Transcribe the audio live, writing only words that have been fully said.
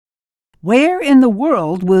Where in the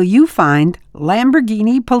world will you find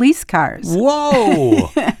Lamborghini police cars?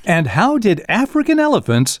 Whoa! And how did African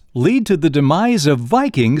elephants lead to the demise of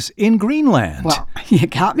Vikings in Greenland? Well, you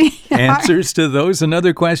got me. Answers to those and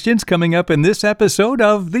other questions coming up in this episode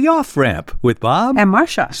of The Off-Ramp with Bob And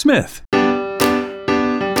Marcia Smith.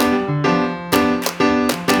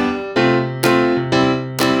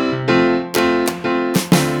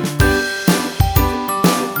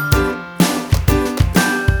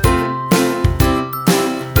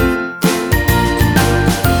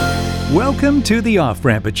 Welcome to The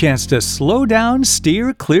Off-Ramp, a chance to slow down,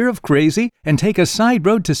 steer clear of crazy, and take a side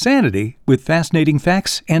road to sanity with fascinating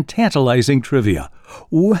facts and tantalizing trivia.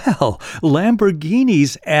 Well,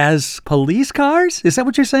 Lamborghinis as police cars? Is that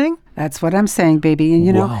what you're saying? That's what I'm saying, baby. And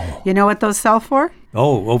you know what those sell for?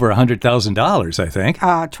 Oh, over $100,000, I think.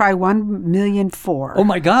 Try $1.4 million. Oh,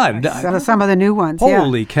 my God. Some of the new ones.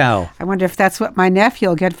 Holy cow. I wonder if that's what my nephew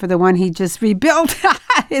will get for the one he just rebuilt,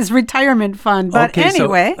 his retirement fund. But okay,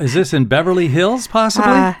 anyway. So is this in Beverly Hills,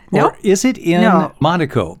 possibly? Nope. Or is it in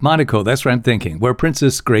Monaco? Monaco, that's what I'm thinking, where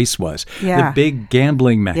Princess Grace was. Yeah. The big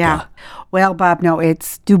gambling mecca. Yeah. Well, Bob, no,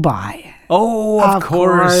 it's Dubai. Oh, of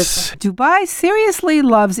course. Dubai seriously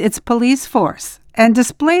loves its police force and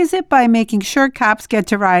displays it by making sure cops get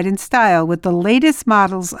to ride in style with the latest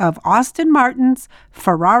models of Aston Martins,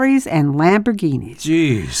 Ferraris, and Lamborghinis.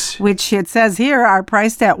 Jeez. Which it says here are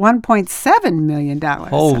priced at $1.7 million.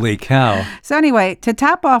 Holy cow. So anyway, to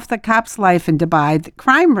top off the cops' life in Dubai, the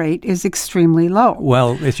crime rate is extremely low.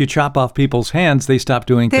 Well, if you chop off people's hands, they stop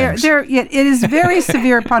doing things. It is very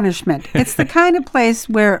severe punishment. It's the kind of place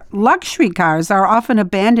where luxury cars are often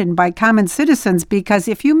abandoned by common citizens because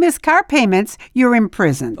if you miss car payments, you're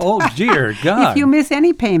imprisoned. Oh, dear God. If you miss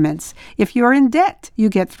any payments, if you're in debt, you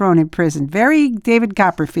get thrown in prison. Very David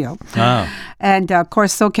Copperfield. Oh. And, of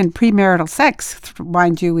course, so can premarital sex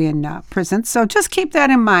wind you in prison. So just keep that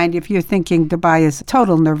in mind if you're thinking Dubai is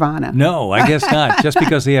total nirvana. No, I guess not. Just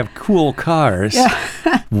because they have cool cars.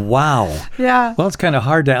 Yeah. Wow. Yeah. Well, it's kind of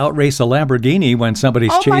hard to outrace a Lamborghini when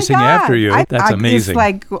somebody's chasing my God. after you. That's amazing. It's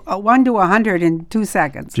like 1 to 100 in 2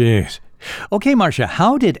 seconds. Jeez. Okay, Marcia,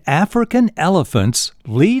 how did African elephants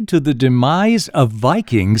lead to the demise of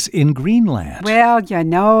Vikings in Greenland? Well,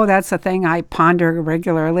 that's a thing I ponder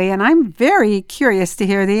regularly, and I'm very curious to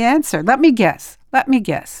hear the answer. Let me guess.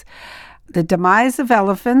 The demise of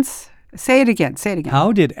elephants. Say it again.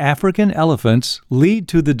 How did African elephants lead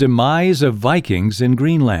to the demise of Vikings in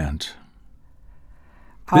Greenland?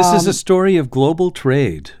 This is a story of global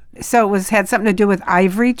trade. So it had something to do with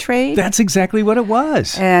ivory trade? That's exactly what it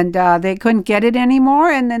was. And they couldn't get it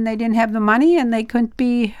anymore, and then they didn't have the money, and they couldn't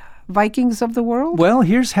be Vikings of the world? Well,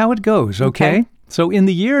 here's how it goes, okay? So in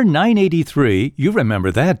the year 983, you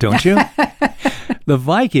remember that, don't you? The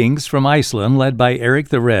Vikings from Iceland, led by Eric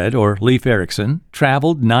the Red, or Leif Erikson,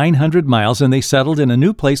 traveled 900 miles and they settled in a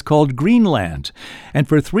new place called Greenland. And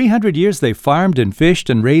for 300 years they farmed and fished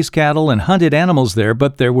and raised cattle and hunted animals there,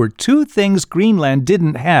 but there were two things Greenland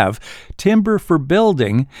didn't have: timber for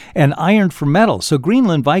building and iron for metal. So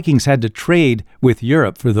Greenland Vikings had to trade with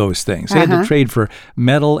Europe for those things. They had to trade for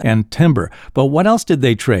metal and timber. But what else did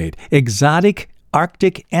they trade? Exotic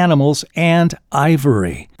Arctic animals and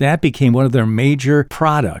ivory. That became one of their major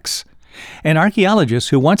products. And archaeologists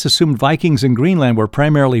who once assumed Vikings in Greenland were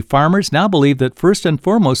primarily farmers now believe that first and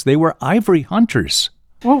foremost they were ivory hunters.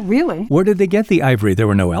 Oh, really? Where did they get the ivory? There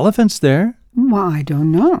were no elephants there. Well, I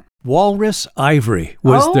don't know. Walrus ivory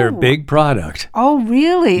was their big product. Oh,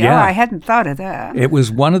 really? Yeah. Oh, I hadn't thought of that. It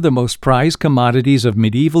was one of the most prized commodities of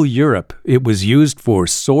medieval Europe. It was used for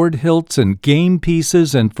sword hilts and game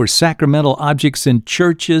pieces and for sacramental objects in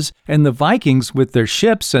churches. And the Vikings, with their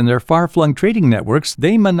ships and their far-flung trading networks,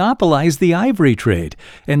 they monopolized the ivory trade.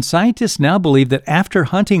 And scientists now believe that after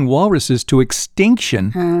hunting walruses to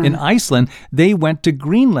extinction in Iceland, they went to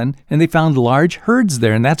Greenland and they found large herds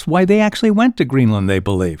there. And that's why they actually went to Greenland, they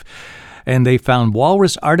believe. And they found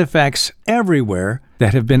walrus artifacts everywhere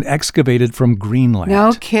that have been excavated from Greenland.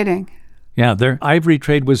 No kidding. Yeah, their ivory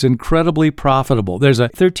trade was incredibly profitable. There's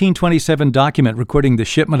a 1327 document recording the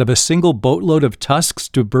shipment of a single boatload of tusks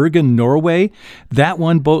to Bergen, Norway. That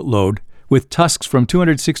one boatload, with tusks from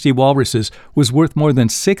 260 walruses, was worth more than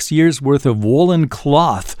 6 years' worth of woolen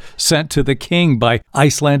cloth sent to the king by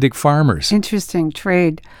Icelandic farmers. Interesting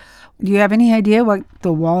trade. Do you have any idea what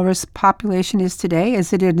the walrus population is today?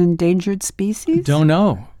 Is it an endangered species? Don't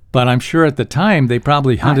know. But I'm sure at the time they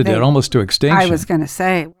probably hunted it almost to extinction. I was going to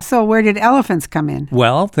say. So where did elephants come in?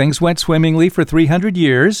 Well, things went swimmingly for 300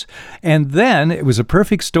 years, and then it was a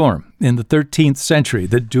perfect storm in the 13th century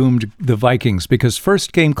that doomed the Vikings, because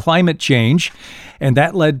first came climate change, and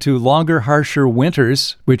that led to longer, harsher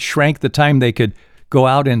winters, which shrank the time they could go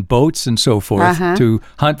out in boats and so forth to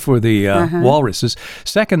hunt for the walruses.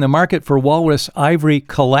 Second, the market for walrus ivory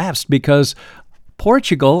collapsed because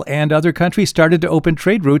Portugal and other countries started to open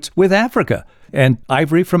trade routes with Africa, and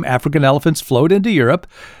ivory from African elephants flowed into Europe,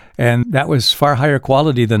 and that was far higher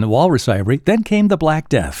quality than the walrus ivory. Then came the Black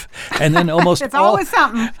Death, and then almost It's always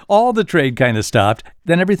something. all the trade kind of stopped.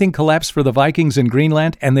 Then everything collapsed for the Vikings in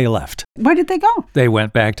Greenland, and they left. Where did they go? They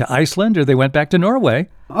went back to Iceland, or they went back to Norway.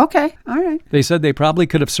 Okay, all right. They said they probably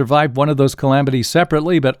could have survived one of those calamities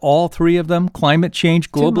separately, but all three of them, climate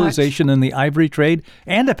change, globalization, and the ivory trade,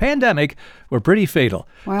 and a pandemic, were pretty fatal.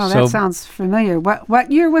 Wow, that sounds familiar.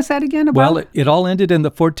 What year was that again about? Well, it all ended in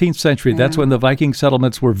the 14th century. That's when the Viking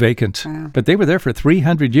settlements were vacant. But they were there for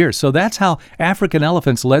 300 years. So that's how African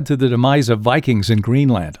elephants led to the demise of Vikings in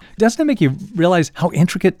Greenland. Doesn't it make you realize how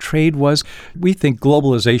intricate trade was? We think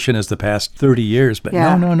globalization is the past 30 years, but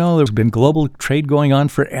no. There's been global trade going on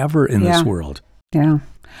forever in this world. Yeah.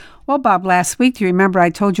 Well, Bob, last week, do you remember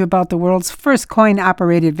I told you about the world's first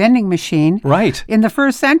coin-operated vending machine? Right. In the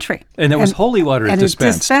first century. And there was holy water dispensed. And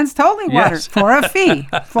it dispensed holy water for a fee.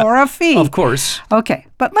 For a fee. Of course. Okay,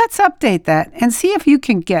 but let's update that and see if you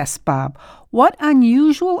can guess, Bob, what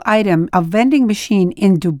unusual item a vending machine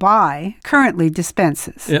in Dubai currently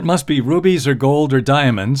dispenses. It must be rubies or gold or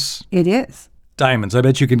diamonds. It is. Diamonds. I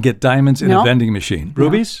bet you can get diamonds in a vending machine.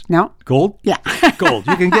 Rubies? No. Gold? Yeah. Gold.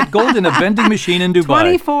 You can get gold in a vending machine in Dubai.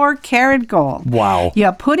 24 karat gold. Wow.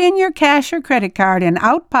 You put in your cash or credit card and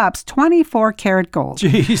out pops 24 karat gold.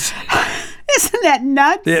 Jeez. Isn't that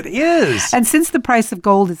nuts? It is. And since the price of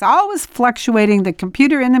gold is always fluctuating, the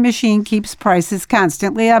computer in the machine keeps prices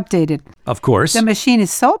constantly updated. Of course. The machine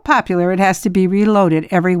is so popular it has to be reloaded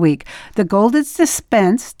every week. The gold is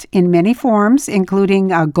dispensed in many forms, including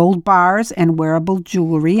gold bars and wearable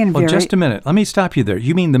jewelry. And just a minute. Let me stop you there.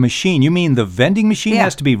 You mean the machine? You mean the vending machine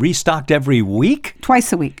has to be restocked every week?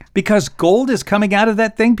 Twice a week. Because gold is coming out of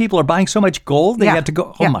that thing? People are buying so much gold, they have to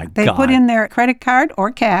go, oh my God. They put in their credit card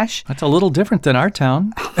or cash. That's a little different than our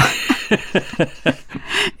town.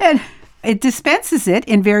 And it dispenses it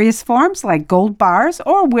in various forms like gold bars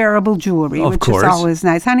or wearable jewelry, which is always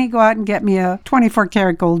nice. Honey, go out and get me a 24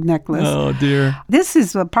 karat gold necklace. Oh, dear. This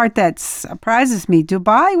is the part that surprises me.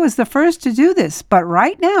 Dubai was the first to do this, but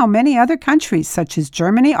right now many other countries such as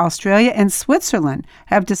Germany, Australia, and Switzerland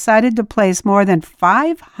have decided to place more than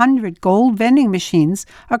 500 gold vending machines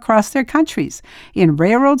across their countries in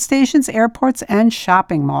railroad stations, airports, and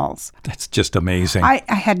shopping malls. That's just amazing. I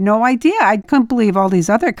had no idea. I couldn't believe all these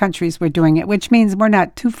other countries were doing it, which means we're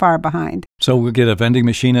not too far behind. So we'll get a vending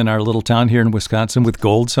machine in our little town here in Wisconsin with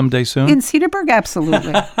gold someday soon? In Cedarburg,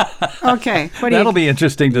 absolutely. Okay. That'll be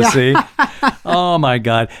interesting to see. Oh, my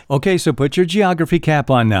God. Okay, so put your geography cap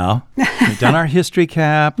on now. We've done our history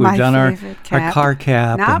cap. We've done our car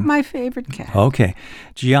cap. Not my favorite cap. Okay.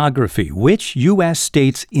 Geography. Which U.S.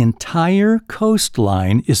 state's entire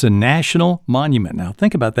coastline is a national monument? Now,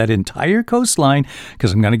 think about that entire coastline,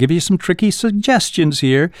 because I'm going to give you some tricky suggestions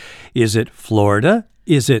here. Is it Florida?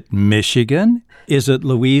 Is it Michigan? Is it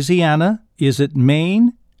Louisiana? Is it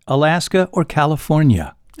Maine, Alaska, or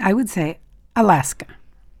California? I would say Alaska.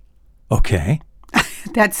 Okay.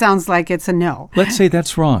 That sounds like it's a no. Let's say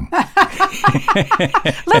that's wrong.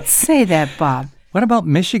 Let's say that, Bob. What about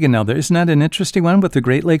Michigan now? Isn't that an interesting one with the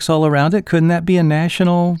Great Lakes all around it? Couldn't that be a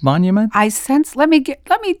national monument? I sense, let me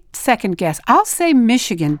second guess. I'll say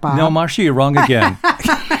Michigan, Bob. No, Marcia, you're wrong again.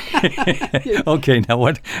 Okay, now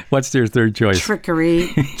what's your third choice? Trickery.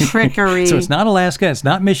 So it's not Alaska, it's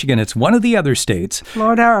not Michigan, it's one of the other states.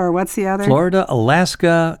 Florida, or what's the other? Florida,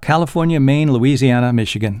 Alaska, California, Maine, Louisiana,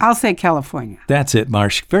 Michigan. I'll say California. That's it,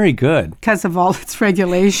 Marsh. Very good. Because of all its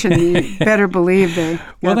regulation, you better believe they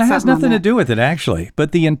Well, that has nothing to do with it, actually.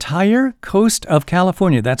 But the entire coast of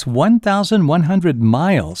California, that's 1,100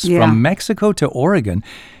 miles from Mexico to Oregon,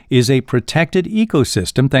 is a protected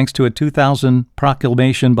ecosystem thanks to a 2000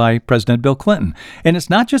 proclamation by President Bill Clinton. And it's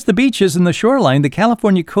not just the beaches and the shoreline. The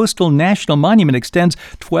California Coastal National Monument extends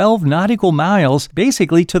 12 nautical miles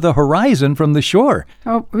basically to the horizon from the shore.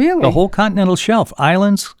 Oh, really? The whole continental shelf,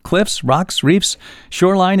 islands, cliffs, rocks, reefs,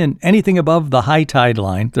 shoreline, and anything above the high tide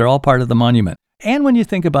line, they're all part of the monument. And when you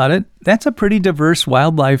think about it, that's a pretty diverse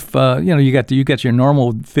wildlife. You got your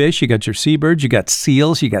normal fish, you got your seabirds, you got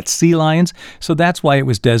seals, you got sea lions. So that's why it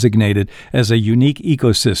was designated as a unique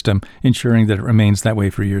ecosystem, ensuring that it remains that way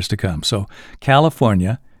for years to come. So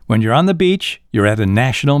California, When you're on the beach, you're at a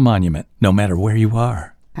national monument, no matter where you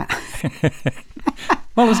are.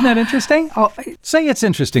 Well, isn't that interesting? Oh, say it's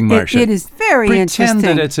interesting, Marcia. It is very interesting.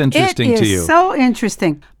 Pretend that it's interesting to you. It is so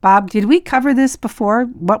interesting. Bob, did we cover this before?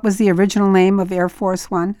 What was the original name of Air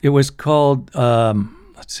Force One? It was called,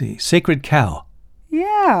 Sacred Cow.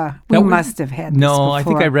 Yeah, we must have had this before. I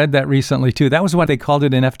think I read that recently, too. That was what they called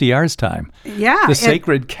it in FDR's time. Yeah. The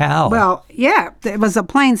Sacred Cow. Well, yeah, it was a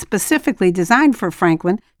plane specifically designed for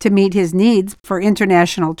Franklin to meet his needs for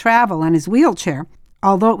international travel and his wheelchair,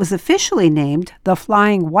 although it was officially named the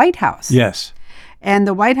Flying White House. Yes. And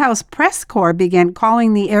the White House press corps began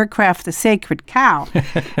calling the aircraft the Sacred Cow,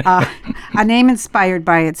 a name inspired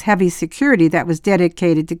by its heavy security that was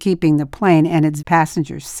dedicated to keeping the plane and its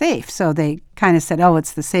passengers safe. So they kind of said, oh,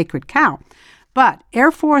 it's the Sacred Cow. But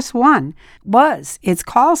Air Force One was its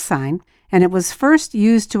call sign, and it was first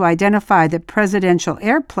used to identify the presidential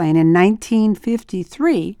airplane in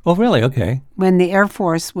 1953. Oh, really? Okay. When the Air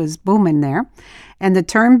Force was booming there. And the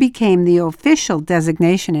term became the official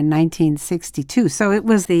designation in 1962. So it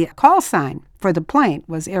was the call sign for the plane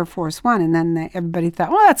was Air Force One. And then everybody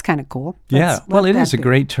thought, well, that's kind of cool. Well, it is a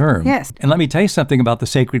great term. Yes. And let me tell you something about the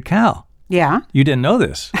Sacred Cow. Yeah. You didn't know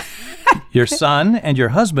this. Your son and your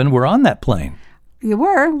husband were on that plane. You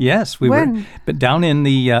were? Yes, we were. But down in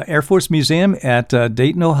the Air Force Museum at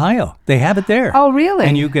Dayton, Ohio. They have it there. Oh, really?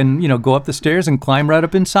 And you can, go up the stairs and climb right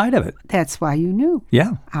up inside of it. That's why you knew.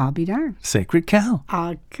 Yeah. I'll be darned. Sacred Cow.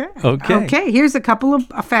 Okay. Okay. Here's a couple of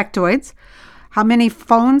factoids. How many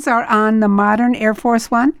phones are on the modern Air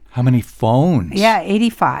Force One? How many phones? Yeah,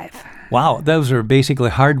 85. Wow, those are basically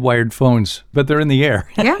hardwired phones, but they're in the air.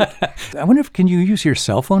 Yeah. I wonder if can you use your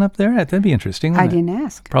cell phone up there? That'd be interesting. I didn't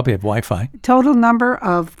ask. Probably have Wi-Fi. Total number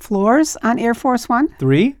of floors on Air Force One?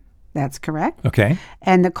 3? That's correct. Okay.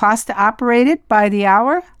 And the cost to operate it by the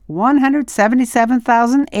hour?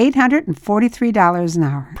 $177,843 an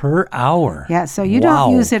hour. Per hour? Yeah, so you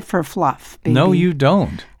don't use it for fluff, baby. No, you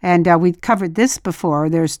don't. And we covered this before.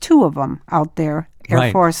 There's 2 of them out there.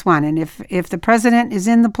 Air Force One. And if the president is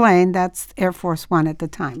in the plane, that's Air Force One at the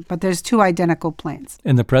time. But there's 2 identical planes.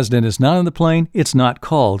 And the president is not on the plane, it's not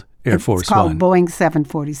called Air Force One. It's called Boeing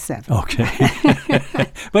 747. Okay.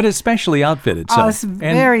 But it's specially outfitted. So. Oh, it's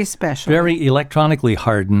very special. Very electronically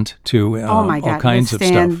hardened to oh my God. all kinds of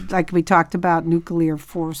stuff. Like we talked about nuclear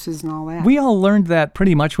forces and all that. We all learned that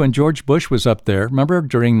pretty much when George Bush was up there. Remember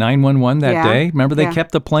during 9/11 that day? Remember they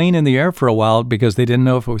kept the plane in the air for a while because they didn't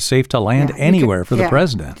know if it was safe to land anywhere for the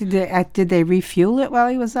president. Did they refuel it while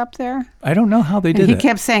he was up there? I don't know how they did it. He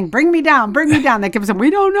kept saying, bring me down, bring me down. They kept saying,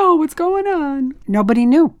 we don't know what's going on. Nobody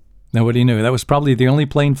knew. Nobody knew. That was probably the only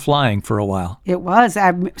plane flying for a while. It was.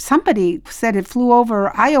 Somebody said it flew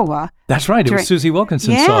over Iowa. That's right. It was Susie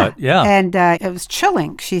Wilkinson saw it. Yeah. And it was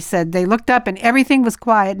chilling. She said they looked up and everything was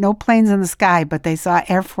quiet. No planes in the sky, but they saw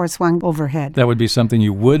Air Force One overhead. That would be something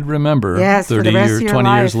you would remember 30 or 20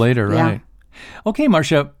 years later, right? Okay,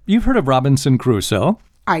 Marcia, you've heard of Robinson Crusoe.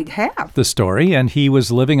 I have. The story, and he was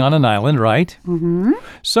living on an island, right? Mm-hmm.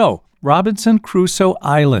 So, Robinson Crusoe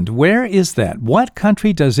Island, where is that? What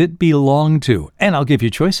country does it belong to? And I'll give you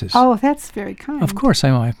choices. Oh, that's very kind. Of course,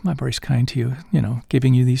 I'm very kind to you,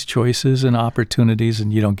 giving you these choices and opportunities,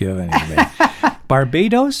 and you don't give anything.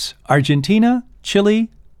 Barbados, Argentina, Chile,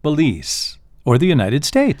 Belize, or the United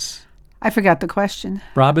States? I forgot the question.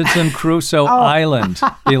 Robinson Crusoe Island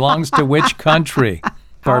belongs to which country?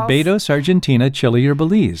 Barbados, Argentina, Chile, or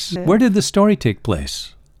Belize? Where did the story take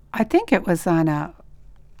place? I think it was on a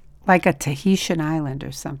Tahitian island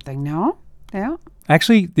or something, no? Yeah.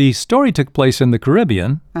 Actually, the story took place in the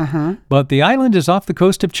Caribbean, but the island is off the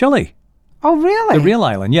coast of Chile. Oh, really? The real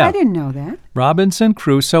island, yeah. I didn't know that. Robinson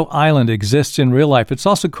Crusoe Island exists in real life. It's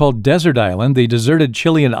also called Desert Island, the deserted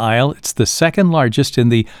Chilean isle. It's the second largest in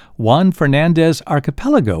the Juan Fernandez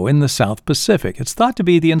archipelago in the South Pacific. It's thought to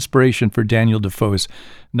be the inspiration for Daniel Defoe's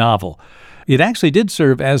novel. It actually did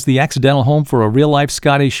serve as the accidental home for a real-life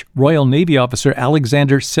Scottish Royal Navy officer,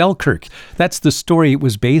 Alexander Selkirk. That's the story it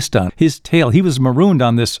was based on. His tale, he was marooned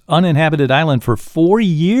on this uninhabited island for 4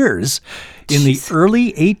 years in the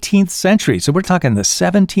early 18th century. So we're talking the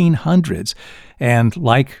 1700s. And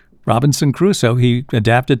like Robinson Crusoe, he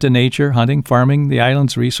adapted to nature, hunting, farming the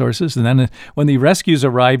island's resources. And then when the rescues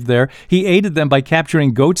arrived there, he aided them by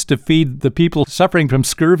capturing goats to feed the people suffering from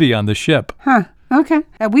scurvy on the ship. Huh. Okay.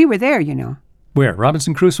 We were there, Where?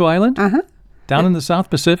 Robinson Crusoe Island? Uh-huh. Down in the South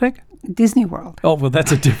Pacific? Disney World. Oh, well,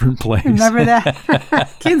 that's a different place. Remember that?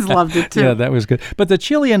 Kids loved it, too. Yeah, that was good. But the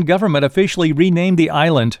Chilean government officially renamed the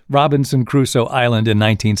island Robinson Crusoe Island in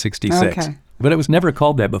 1966. Okay. But it was never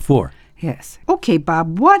called that before. Yes. Okay,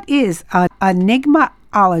 Bob, what is an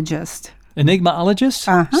enigmaologist?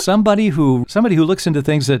 Enigmaologist? Somebody who looks into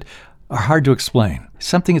things that are hard to explain.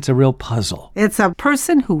 Something that's a real puzzle. It's a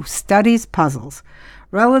person who studies puzzles.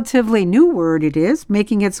 Relatively new word it is,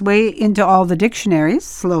 making its way into all the dictionaries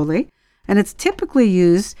slowly. And it's typically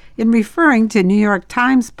used in referring to New York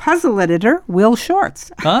Times puzzle editor Will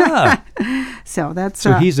Shorts. So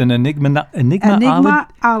he's an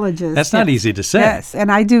enigmaologist. That's not easy to say. Yes,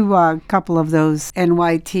 and I do a couple of those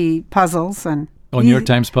NYT puzzles. And New York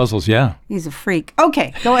Times puzzles, yeah. He's a freak.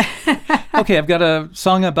 Okay, go ahead. Okay, I've got a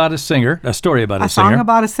song about a singer, a story about a singer. A song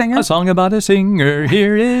about a singer? A song about a singer,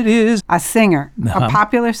 here it is. A singer, a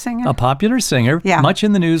popular singer? A popular singer, yeah. Much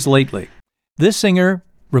in the news lately. This singer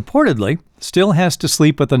reportedly still has to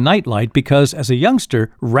sleep with a nightlight because as a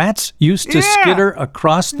youngster, rats used to skitter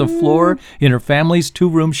across the floor in her family's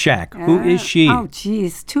two-room shack. Who is she? Oh,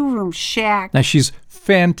 geez, two-room shack. Now, she's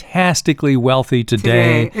fantastically wealthy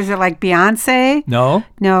today. Is it like Beyonce? No.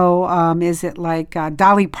 No. Is it like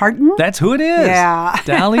Dolly Parton? That's who it is. Yeah.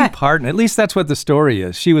 Dolly Parton. At least that's what the story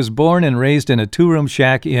is. She was born and raised in a two-room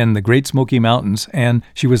shack in the Great Smoky Mountains, and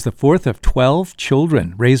she was the fourth of 12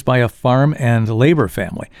 children raised by a farm and labor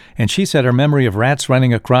family. And she said her memory of rats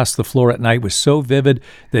running across the floor at night was so vivid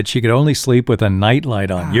that she could only sleep with a nightlight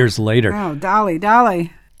on years later. Oh,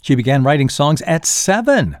 Dolly. She began writing songs at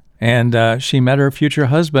 7. And she met her future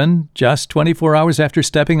husband just 24 hours after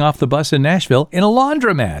stepping off the bus in Nashville in a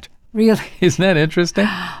laundromat. Really? Isn't that interesting?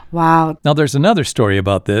 Wow. Now, there's another story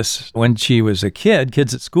about this. When she was a kid,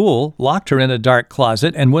 kids at school locked her in a dark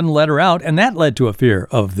closet and wouldn't let her out, and that led to a fear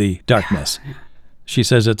of the darkness. She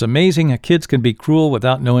says it's amazing how kids can be cruel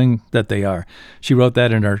without knowing that they are. She wrote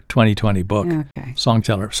that in her 2020 book,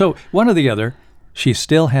 Songteller. So one or the other, she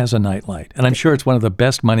still has a nightlight, and I'm sure it's one of the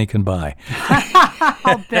best money can buy.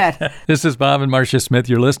 I'll bet. This is Bob and Marcia Smith.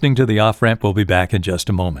 You're listening to The Off-Ramp. We'll be back in just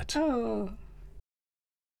a moment.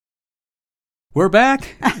 We're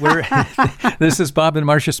back. This is Bob and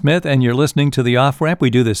Marcia Smith, and you're listening to The Off-Ramp. We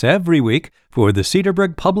do this every week for the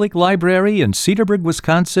Cedarburg Public Library in Cedarburg,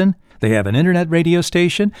 Wisconsin. They have an internet radio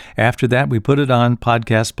station. After that, we put it on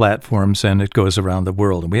podcast platforms, and it goes around the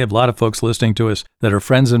world. And we have a lot of folks listening to us that are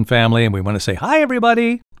friends and family, and we want to say, hi,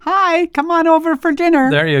 everybody. Hi, come on over for dinner.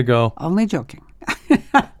 There you go. Only joking.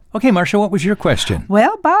 Okay, Marcia, what was your question?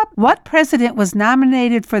 Well, Bob, what president was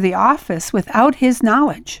nominated for the office without his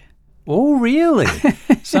knowledge? Oh, really?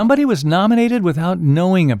 Somebody was nominated without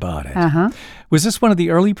knowing about it. Was this one of the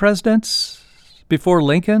early presidents before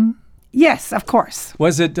Lincoln? Yes, of course.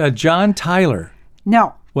 Was it John Tyler?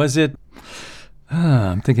 No. Was it,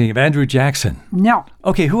 I'm thinking of Andrew Jackson. No.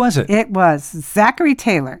 Okay, who was it? It was Zachary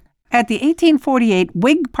Taylor. At the 1848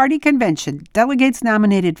 Whig Party Convention, delegates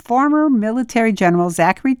nominated former military general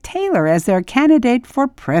Zachary Taylor as their candidate for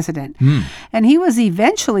president. And he was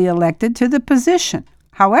eventually elected to the position.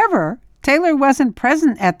 However, Taylor wasn't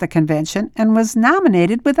present at the convention and was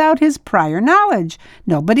nominated without his prior knowledge.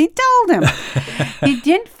 Nobody told him. He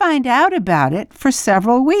didn't find out about it for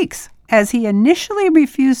several weeks, as he initially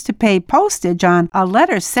refused to pay postage on a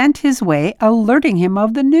letter sent his way alerting him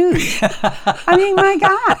of the news. I mean, my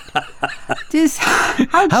God.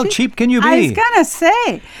 How cheap can you be? I was going to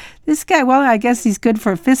say, this guy, well, I guess he's good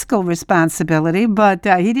for fiscal responsibility, but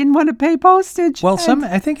he didn't want to pay postage. Well,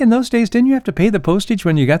 I think in those days, didn't you have to pay the postage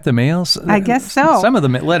when you got the mails? I guess so. Some of the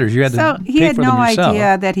letters you had to pay for them yourself. So he had no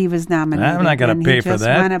idea that he was nominated. I'm not going to pay for that. He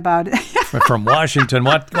just went about it. From Washington,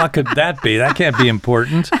 what could that be? That can't be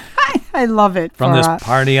important. I love it. From this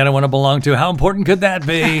party I don't want to belong to. How important could that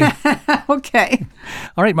be? Okay.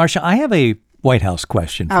 All right, Marcia, I have a White House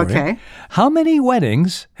question for you. How many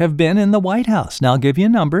weddings have been in the White House? Now, I'll give you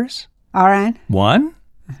numbers. All right. 1,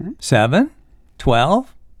 7,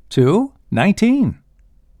 12, 2, 19.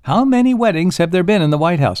 How many weddings have there been in the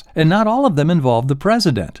White House? And not all of them involve the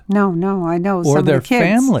president. No, I know. Or some of their the kids.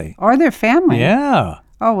 family. Or their family. Yeah.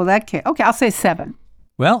 Oh, well, that kid. Okay, I'll say 7.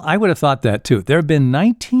 Well, I would have thought that too. There have been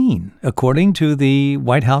 19, according to the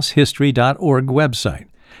WhiteHouseHistory.org website.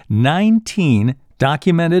 19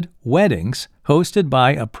 documented weddings hosted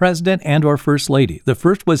by a president and or first lady. The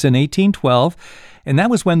first was in 1812, and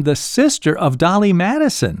that was when the sister of Dolly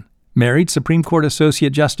Madison married Supreme Court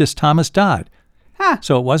Associate Justice Thomas Dodd.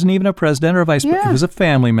 So it wasn't even a president or a vice president. It was a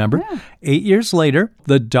family member. 8 years later,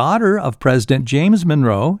 the daughter of President James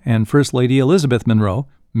Monroe and First Lady Elizabeth Monroe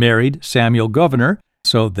married Samuel Gouverneur.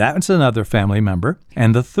 So that's another family member.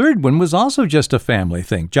 And the third one was also just a family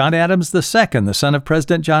thing. John Adams II, the son of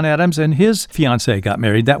President John Adams, and his fiancée got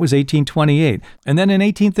married. That was 1828. And then in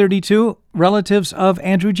 1832, relatives of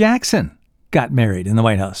Andrew Jackson got married in the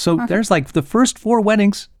White House. So there's like the first 4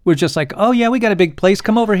 weddings were just like, oh, yeah, we got a big place.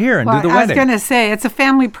 Come over here and do the wedding. I was going to say, it's a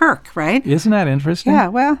family perk, right? Isn't that interesting? Yeah,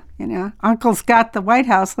 well, Uncle's got the White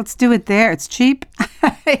House. Let's do it there. It's cheap.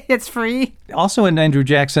 It's free. Also in Andrew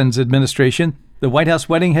Jackson's administration, the White House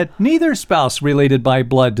wedding had neither spouse related by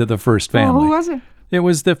blood to the first family. Who was it? It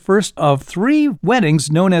was the first of 3 weddings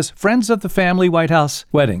known as Friends of the Family White House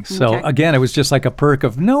weddings. So again, it was just like a perk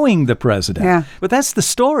of knowing the president. Yeah. But that's the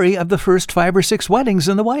story of the first 5 or 6 weddings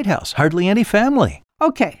in the White House. Hardly any family.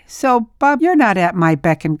 Okay, so Bob, you're not at my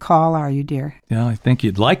beck and call, are you, dear? Yeah, I think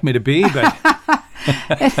you'd like me to be, but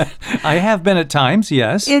I have been at times,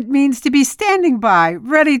 yes. It means to be standing by,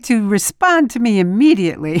 ready to respond to me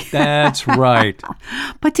immediately. That's right.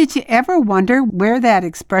 But did you ever wonder where that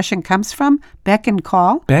expression comes from? Beck and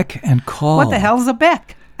call? Beck and call. What the hell's a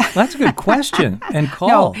beck? That's a good question. And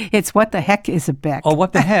call. No, it's what the heck is a beck? Oh,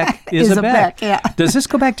 what the heck is a beck? Yeah. Does this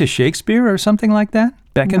go back to Shakespeare or something like that?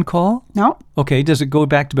 Beck and call? No. Okay, does it go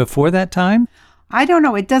back to before that time? I don't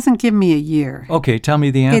know. It doesn't give me a year. Okay, tell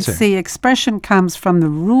me the answer. It's the expression comes from the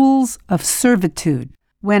rules of servitude.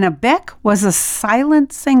 When a beck was a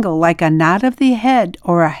silent signal like a nod of the head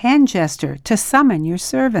or a hand gesture to summon your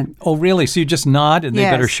servant. Oh, really? So you just nod and they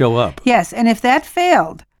better show up? Yes, and if that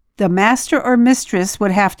failed, the master or mistress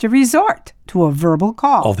would have to resort to a verbal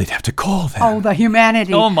call. Oh, they'd have to call them. Oh, the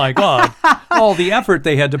humanity. Oh, my God. All the effort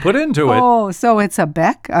they had to put into it. Oh, so it's a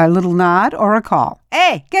beck, a little nod, or a call.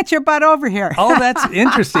 Hey, get your butt over here. Oh, that's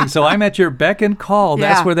interesting. So I'm at your beck and call.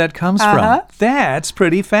 Yeah. That's where that comes from. That's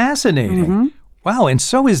pretty fascinating. Mm-hmm. Wow, and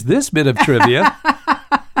so is this bit of trivia.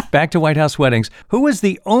 Back to White House weddings. Who was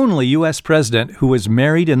the only U.S. president who was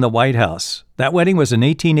married in the White House? That wedding was in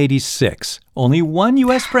 1886. Only one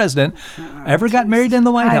U.S. president ever got married in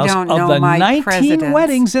the White House. don't know of the my 19 presidents.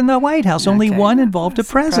 weddings in the White House, only one involved a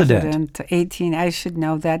president. 18, I should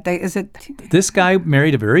know that. Is it? This guy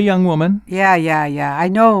married a very young woman. Yeah. I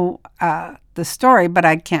know the story, but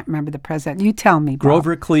I can't remember the president. You tell me, Bob.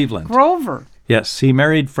 Grover Cleveland. Grover. Yes, he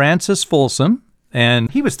married Frances Folsom,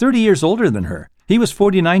 and he was 30 years older than her. He was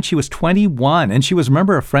 49, she was 21, and she was,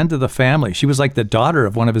 remember, a friend of the family. She was like the daughter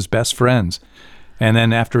of one of his best friends. And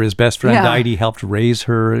then after his best friend died, he helped raise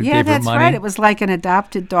her, gave her money. Yeah, that's right. It was like an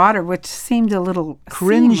adopted daughter, which seemed a little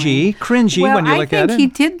cringy when you look at it. I think he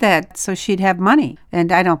did that so she'd have money.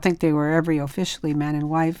 And I don't think they were ever officially man and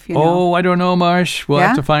wife, Oh, I don't know, Marsh. We'll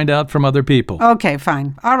have to find out from other people. Okay,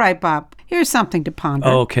 fine. All right, Bob. Here's something to ponder.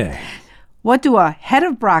 Okay. What do a head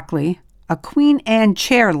of broccoli, a Queen Anne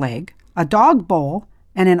chair leg, a dog bowl,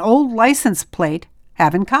 and an old license plate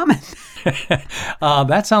have in common?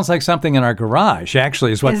 That sounds like something in our garage,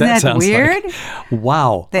 actually, is what Isn't that sounds weird? like.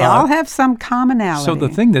 Wow. They all have some commonality. So the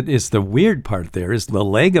thing that is the weird part there is the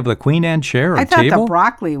leg of the Queen Anne chair or I thought table. the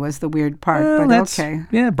broccoli was the weird part, but okay.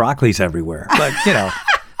 Yeah, broccoli's everywhere. But,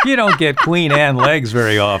 you don't get Queen Anne legs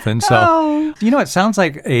very often. So, it sounds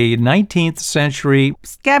like a 19th century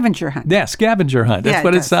scavenger hunt. Yeah, scavenger hunt. That's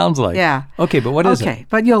what it sounds like. Yeah. Okay, but what is it? Okay,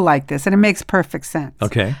 but you'll like this, and it makes perfect sense.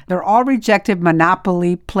 Okay. They're all rejected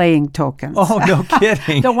Monopoly playing tokens. Oh, no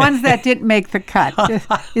kidding. The ones that didn't make the cut.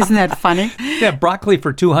 Isn't that funny? Yeah, broccoli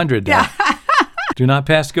for 200. Yeah. Do not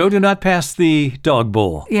pass go. Do not pass the dog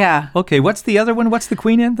bowl. Yeah. Okay, what's the other one? What's the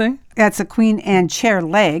Queen Anne thing? That's a Queen Anne chair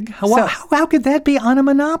leg. How could that be on a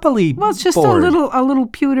Monopoly Well, it's just board? a little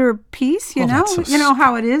pewter piece, you know? That's You know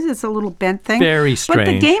how it is? It's a little bent thing. Very strange.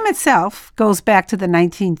 But the game itself goes back to the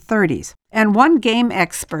 1930s. And one game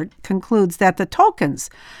expert concludes that the tokens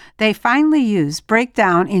they finally use break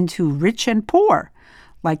down into rich and poor,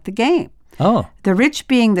 like the game. Oh. The rich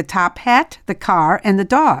being the top hat, the car, and the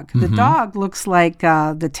dog. The dog looks like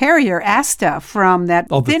the terrier Asta from that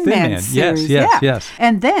Thin Man series. Yes.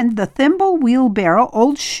 And then the thimble, wheelbarrow,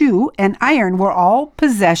 old shoe, and iron were all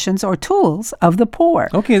possessions or tools of the poor.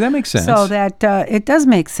 Okay, that makes sense. So that it does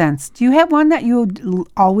make sense. Do you have one that you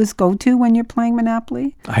always go to when you're playing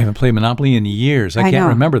Monopoly? I haven't played Monopoly in years. I can't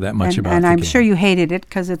remember that much about it. And I'm sure you hated it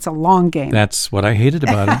because it's a long game. That's what I hated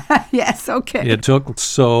about it. Yes, okay. It took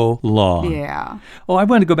so long. Yeah. Oh, I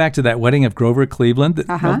want to go back to that wedding of Grover Cleveland.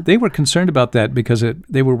 They were concerned about that because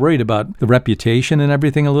they were worried about the reputation and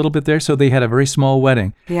everything a little bit there, so they had a very small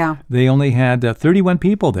wedding. Yeah. They only had 31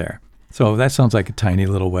 people there. So that sounds like a tiny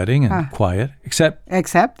little wedding and quiet, except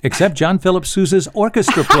John Philip Sousa's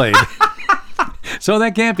orchestra played. So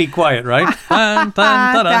that can't be quiet, right? Dun,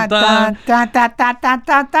 dun, dun,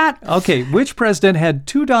 dun, dun. Okay, which president had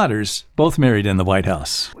 2 daughters, both married in the White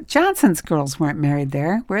House? Johnson's girls weren't married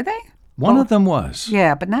there, were they? One of them was.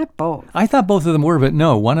 Yeah, but not both. I thought both of them were, but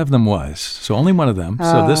no, one of them was. So only one of them.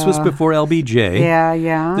 So this was before LBJ.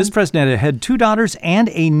 Yeah. This president had 2 daughters and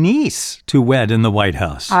a niece to wed in the White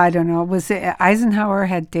House. I don't know. Was it Eisenhower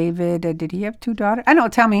had David? Did he have 2 daughters? I know.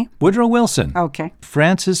 Tell me. Woodrow Wilson. Okay.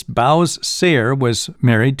 Frances Bowes Sayre was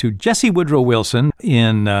married to Jesse Woodrow Wilson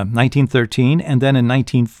in 1913, and then in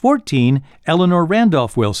 1914, Eleanor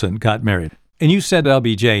Randolph Wilson got married. And you said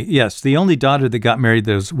LBJ. Yes, the only daughter that got married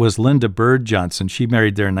was Linda Bird Johnson. She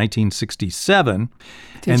married there in 1967.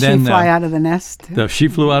 Did she fly out of the nest? She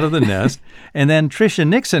flew out of the nest. And then Tricia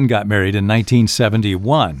Nixon got married in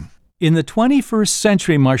 1971. In the 21st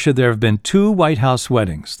century, Marcia, there have been 2 White House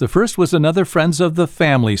weddings. The first was another Friends of the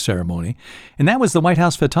Family ceremony, and that was the White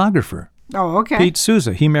House photographer. Oh, okay. Pete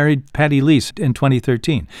Souza. He married Patty Leese in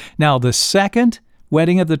 2013. Now, the second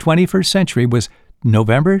wedding of the 21st century was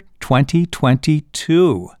November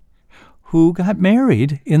 2022. Who got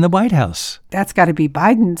married in the White House? That's got to be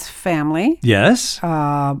Biden's family. Yes.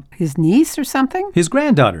 His niece or something? His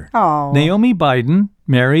granddaughter. Oh. Naomi Biden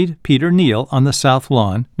married Peter Neal on the South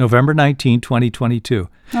Lawn, November 19, 2022.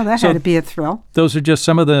 Oh, that had to be a thrill. Those are just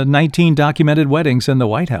some of the 19 documented weddings in the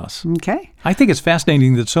White House. Okay. I think it's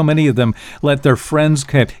fascinating that so many of them let their friends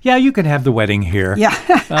come. Yeah, you can have the wedding here.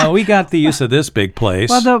 Yeah. We got the use of this big place.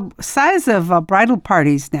 Well, the size of bridal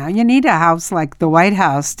parties now, you need a house like the White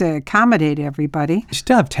House to accommodate everybody. You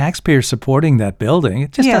still have taxpayers supporting that building.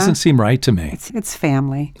 It just doesn't seem right to me. It's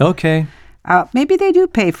family. Okay. Maybe they do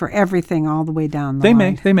pay for everything all the way down the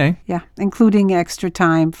line. They may. Yeah, including extra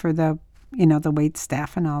time for the wait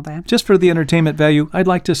staff and all that. Just for the entertainment value, I'd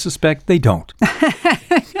like to suspect they don't.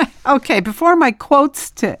 Okay, before my quotes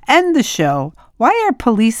to end the show, why are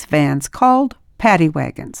police vans called paddy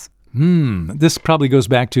wagons? This probably goes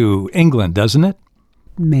back to England, doesn't it?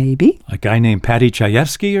 Maybe. A guy named Paddy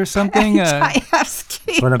Chayefsky or something?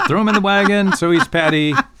 Chayefsky. Throw him in the wagon, so he's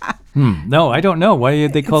Paddy. No, I don't know why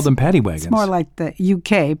they call them paddy wagons. It's more like the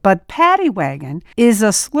UK. But paddy wagon is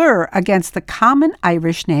a slur against the common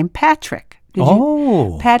Irish name Patrick.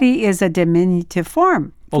 Paddy is a diminutive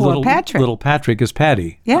form for Patrick. Little Patrick is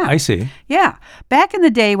Paddy. Yeah. I see. Yeah. Back in the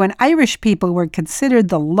day when Irish people were considered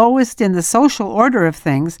the lowest in the social order of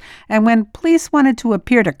things, and when police wanted to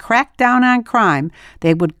appear to crack down on crime,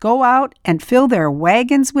 they would go out and fill their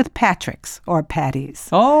wagons with Patricks or Paddies.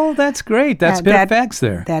 Oh, that's great. That's a bit of facts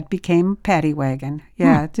there. That became paddy wagon.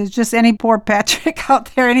 Yeah. There's just any poor Patrick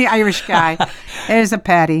out there, any Irish guy. There's a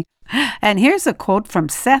Paddy. And here's a quote from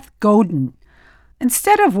Seth Godin.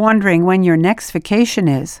 Instead of wondering when your next vacation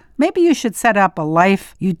is, maybe you should set up a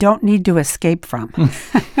life you don't need to escape from.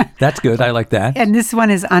 That's good. I like that. And this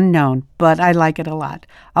one is unknown, but I like it a lot.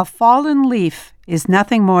 A fallen leaf is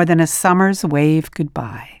nothing more than a summer's wave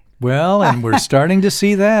goodbye. Well, and we're starting to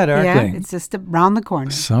see that, aren't we? Yeah, it's just around the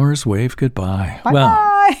corner. Summer's wave goodbye.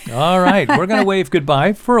 Bye-bye. Well, all right. We're going to wave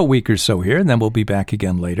goodbye for a week or so here, and then we'll be back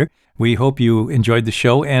again later. We hope you enjoyed the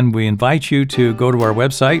show, and we invite you to go to our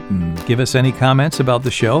website and give us any comments about the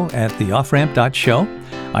show at theofframp.show.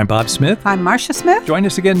 I'm Bob Smith. I'm Marcia Smith. Join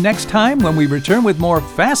us again next time when we return with more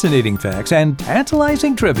fascinating facts and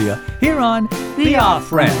tantalizing trivia here on The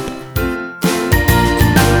Off-Ramp.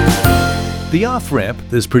 The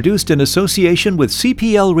Off-Ramp is produced in association with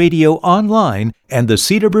CPL Radio Online and the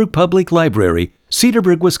Cedarbrook Public Library,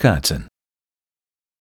 Cedarburg, Wisconsin.